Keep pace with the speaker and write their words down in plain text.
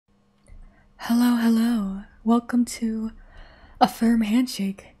Hello, hello. Welcome to a firm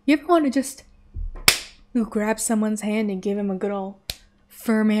handshake. You ever want to just grab someone's hand and give him a good old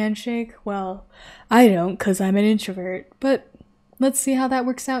firm handshake? Well, I don't because I'm an introvert, but let's see how that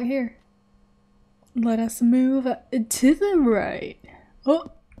works out here. Let us move to the right. Oh,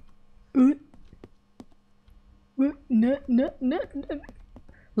 no.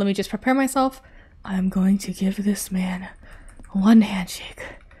 Let me just prepare myself. I'm going to give this man one handshake.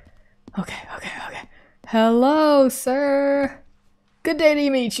 Okay. Hello, sir. Good day to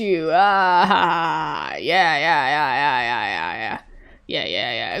meet you. Yeah.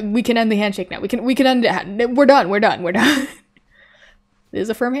 We can end the handshake now. We can end it. We're done. This is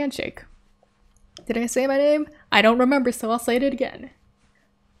a firm handshake. Did I say my name? I don't remember, so I'll say it again.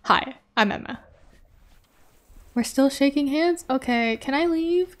 Hi, I'm Emma. We're still shaking hands? Okay, can I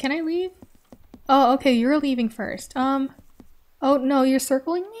leave? Oh, okay, you're leaving first. Oh no, you're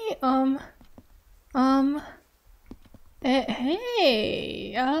circling me?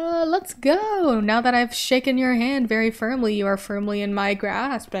 Hey, let's go. Now that I've shaken your hand very firmly, you are firmly in my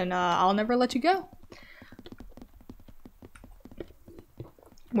grasp, and I'll never let you go.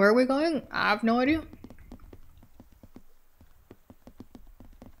 Where are we going? I have no idea.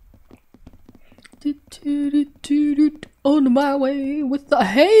 On my way with the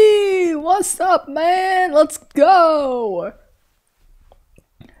hey, what's up, man? Let's go.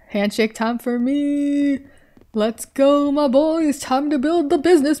 Handshake time for me. Let's go, my boys. Time to build the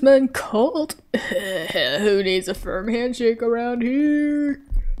businessman cult. Who needs a firm handshake around here?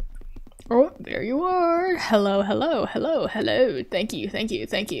 Oh, there you are. Hello. Thank you.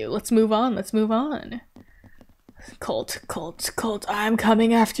 Let's move on. Colt, I'm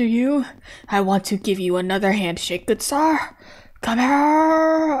coming after you. I want to give you another handshake, good sir. Come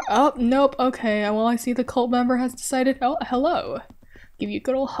here. Oh, nope. Okay, well, I see the cult member has decided. Oh, hello. Give you a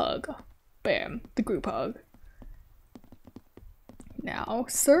good old hug. Bam, the group hug. Now,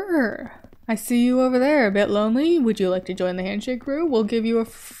 sir, I see you over there, a bit lonely. Would you like to join the handshake crew? We'll give you a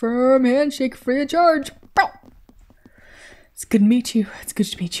firm handshake free of charge. Bow. It's good to meet you.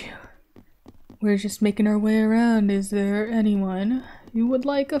 We're just making our way around. Is there anyone who would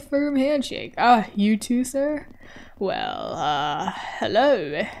like a firm handshake? Ah, you too, sir? Well,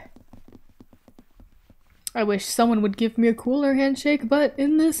 hello. I wish someone would give me a cooler handshake, but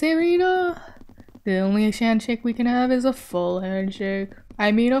in this arena, the only handshake we can have is a full handshake.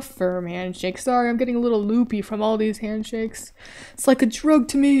 I mean a firm handshake. Sorry, I'm getting a little loopy from all these handshakes. It's like a drug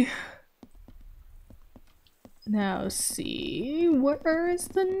to me. Now see, where is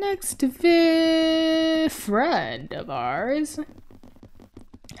the next friend of ours?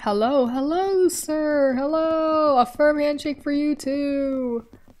 Hello, sir. Hello, a firm handshake for you too.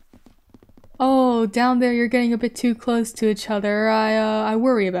 Oh, down there you're getting a bit too close to each other. I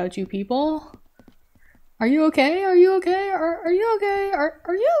worry about you people. Are you okay? Are you okay? Are you okay?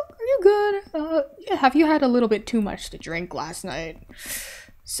 Are you good? Have you had a little bit too much to drink last night,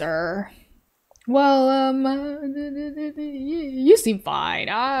 sir? Well, you seem fine.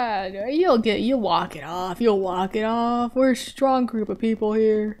 You'll walk it off. We're a strong group of people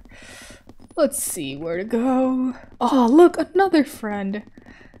here. Let's see where to go. Oh, look, another friend.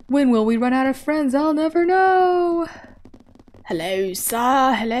 When will we run out of friends? I'll never know. Hello,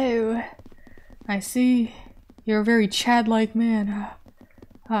 sir. Hello. I see you're a very Chad-like man.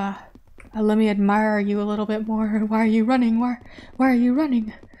 Let me admire you a little bit more. Why are you running? Why are you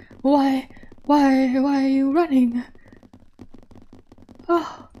running? Why are you running?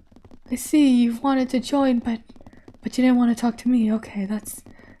 Oh, I see you've wanted to join, but you didn't want to talk to me. Okay, that's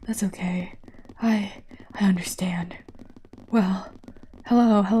okay. I understand. Well,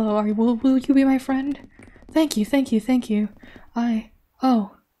 hello. Will you be my friend? Thank you. I guess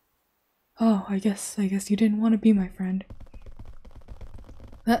you didn't want to be my friend.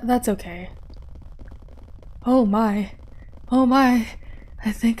 That's okay. Oh my. I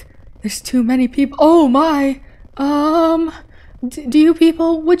think there's too many people. Oh my. Would you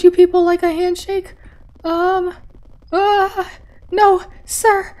people like a handshake? No,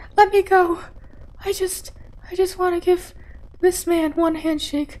 sir, let me go. I just want to give this man one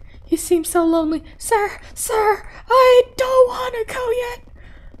handshake. He seems so lonely. Sir, I don't want to go yet.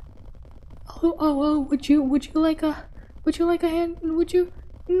 Oh, would you like a hand? Would you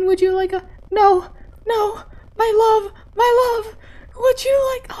like a, no, my love, would you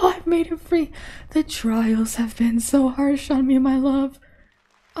like, oh, I've made him free. The trials have been so harsh on me, my love.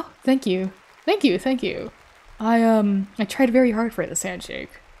 Oh, thank you. I tried very hard for this handshake.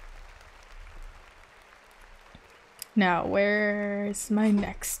 Now, where's my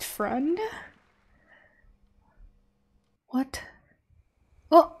next friend? What?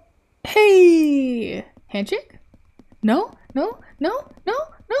 Oh, Hey! Handshake? No? No? No? No?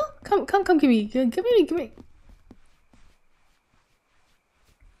 No? Come, give me. Give me.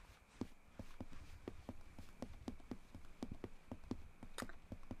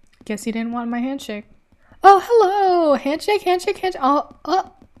 Guess you didn't want my handshake. Oh, hello! Handshake. Oh,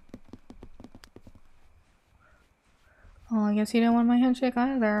 oh. Oh, I guess you didn't want my handshake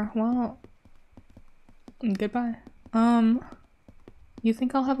either. Well, goodbye. You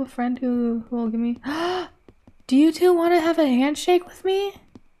think I'll have a friend who will give me... Do you two want to have a handshake with me?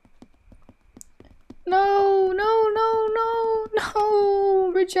 No, no!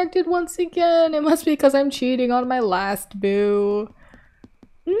 Rejected once again. It must be because I'm cheating on my last boo.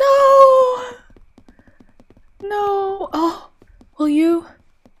 No! No! Oh, will you?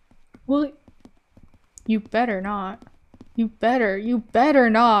 You better not. You better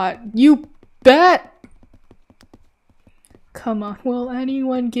not. You bet! Come on, will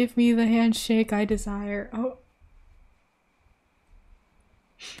anyone give me the handshake I desire? Oh.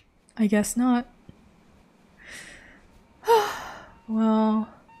 I guess not. Well.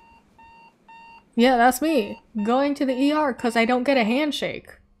 Yeah, that's me. Going to the ER because I don't get a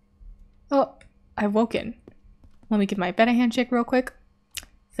handshake. Oh, I've woken. Let me give my bed a handshake real quick.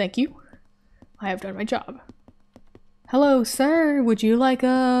 Thank you. I have done my job. Hello, sir. Would you like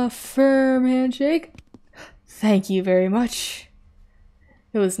a firm handshake? Thank you very much.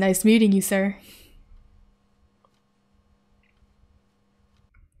 It was nice meeting you, sir.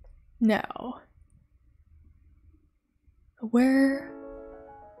 Now. Where?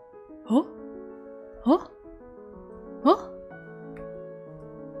 Oh? Oh? Oh?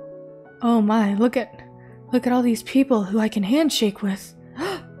 Oh my, look at all these people who I can handshake with.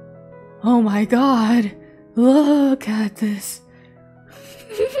 Oh my god. Look at this.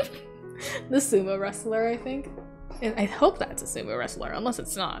 The sumo wrestler, I think. I hope that's a sumo wrestler, unless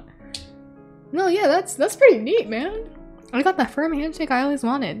it's not. No, yeah, that's pretty neat, man. I got that firm handshake I always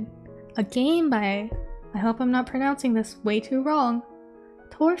wanted. A game by, I hope I'm not pronouncing this way too wrong,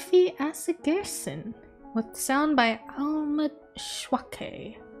 Torfi Asigerson, with sound by Alma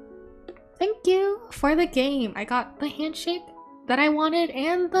Schwake. Thank you for the game. I got the handshake that I wanted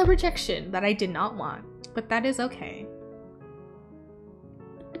and the rejection that I did not want, but that is okay.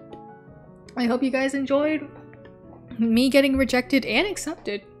 I hope you guys enjoyed me getting rejected and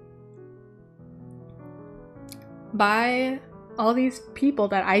accepted by all these people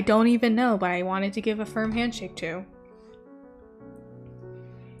that I don't even know, but I wanted to give a firm handshake to.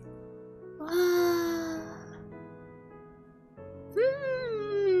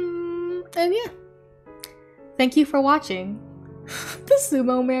 And yeah. Thank you for watching. The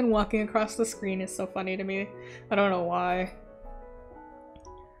sumo man walking across the screen is so funny to me. I don't know why.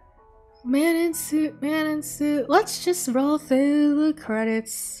 Man in suit, man in suit. Let's just roll through the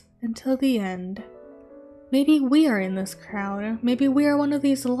credits until the end. Maybe we are in this crowd. Maybe we are one of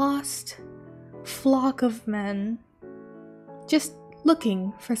these lost flock of men. Just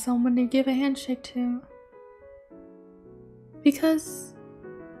looking for someone to give a handshake to. Because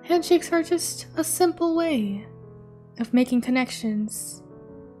handshakes are just a simple way of making connections.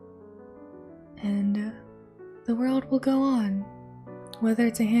 And the world will go on. Whether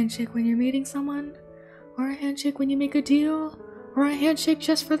it's a handshake when you're meeting someone, or a handshake when you make a deal, or a handshake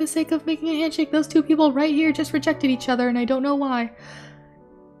just for the sake of making a handshake. Those two people right here just rejected each other and I don't know why.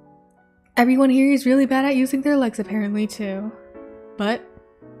 Everyone here is really bad at using their legs apparently too. But,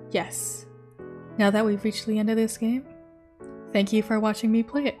 yes. Now that we've reached the end of this game, thank you for watching me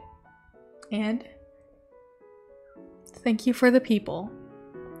play it. And thank you for the people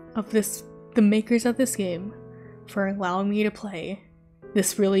of this, the makers of this game, for allowing me to play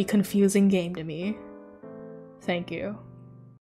this really confusing game to me. Thank you.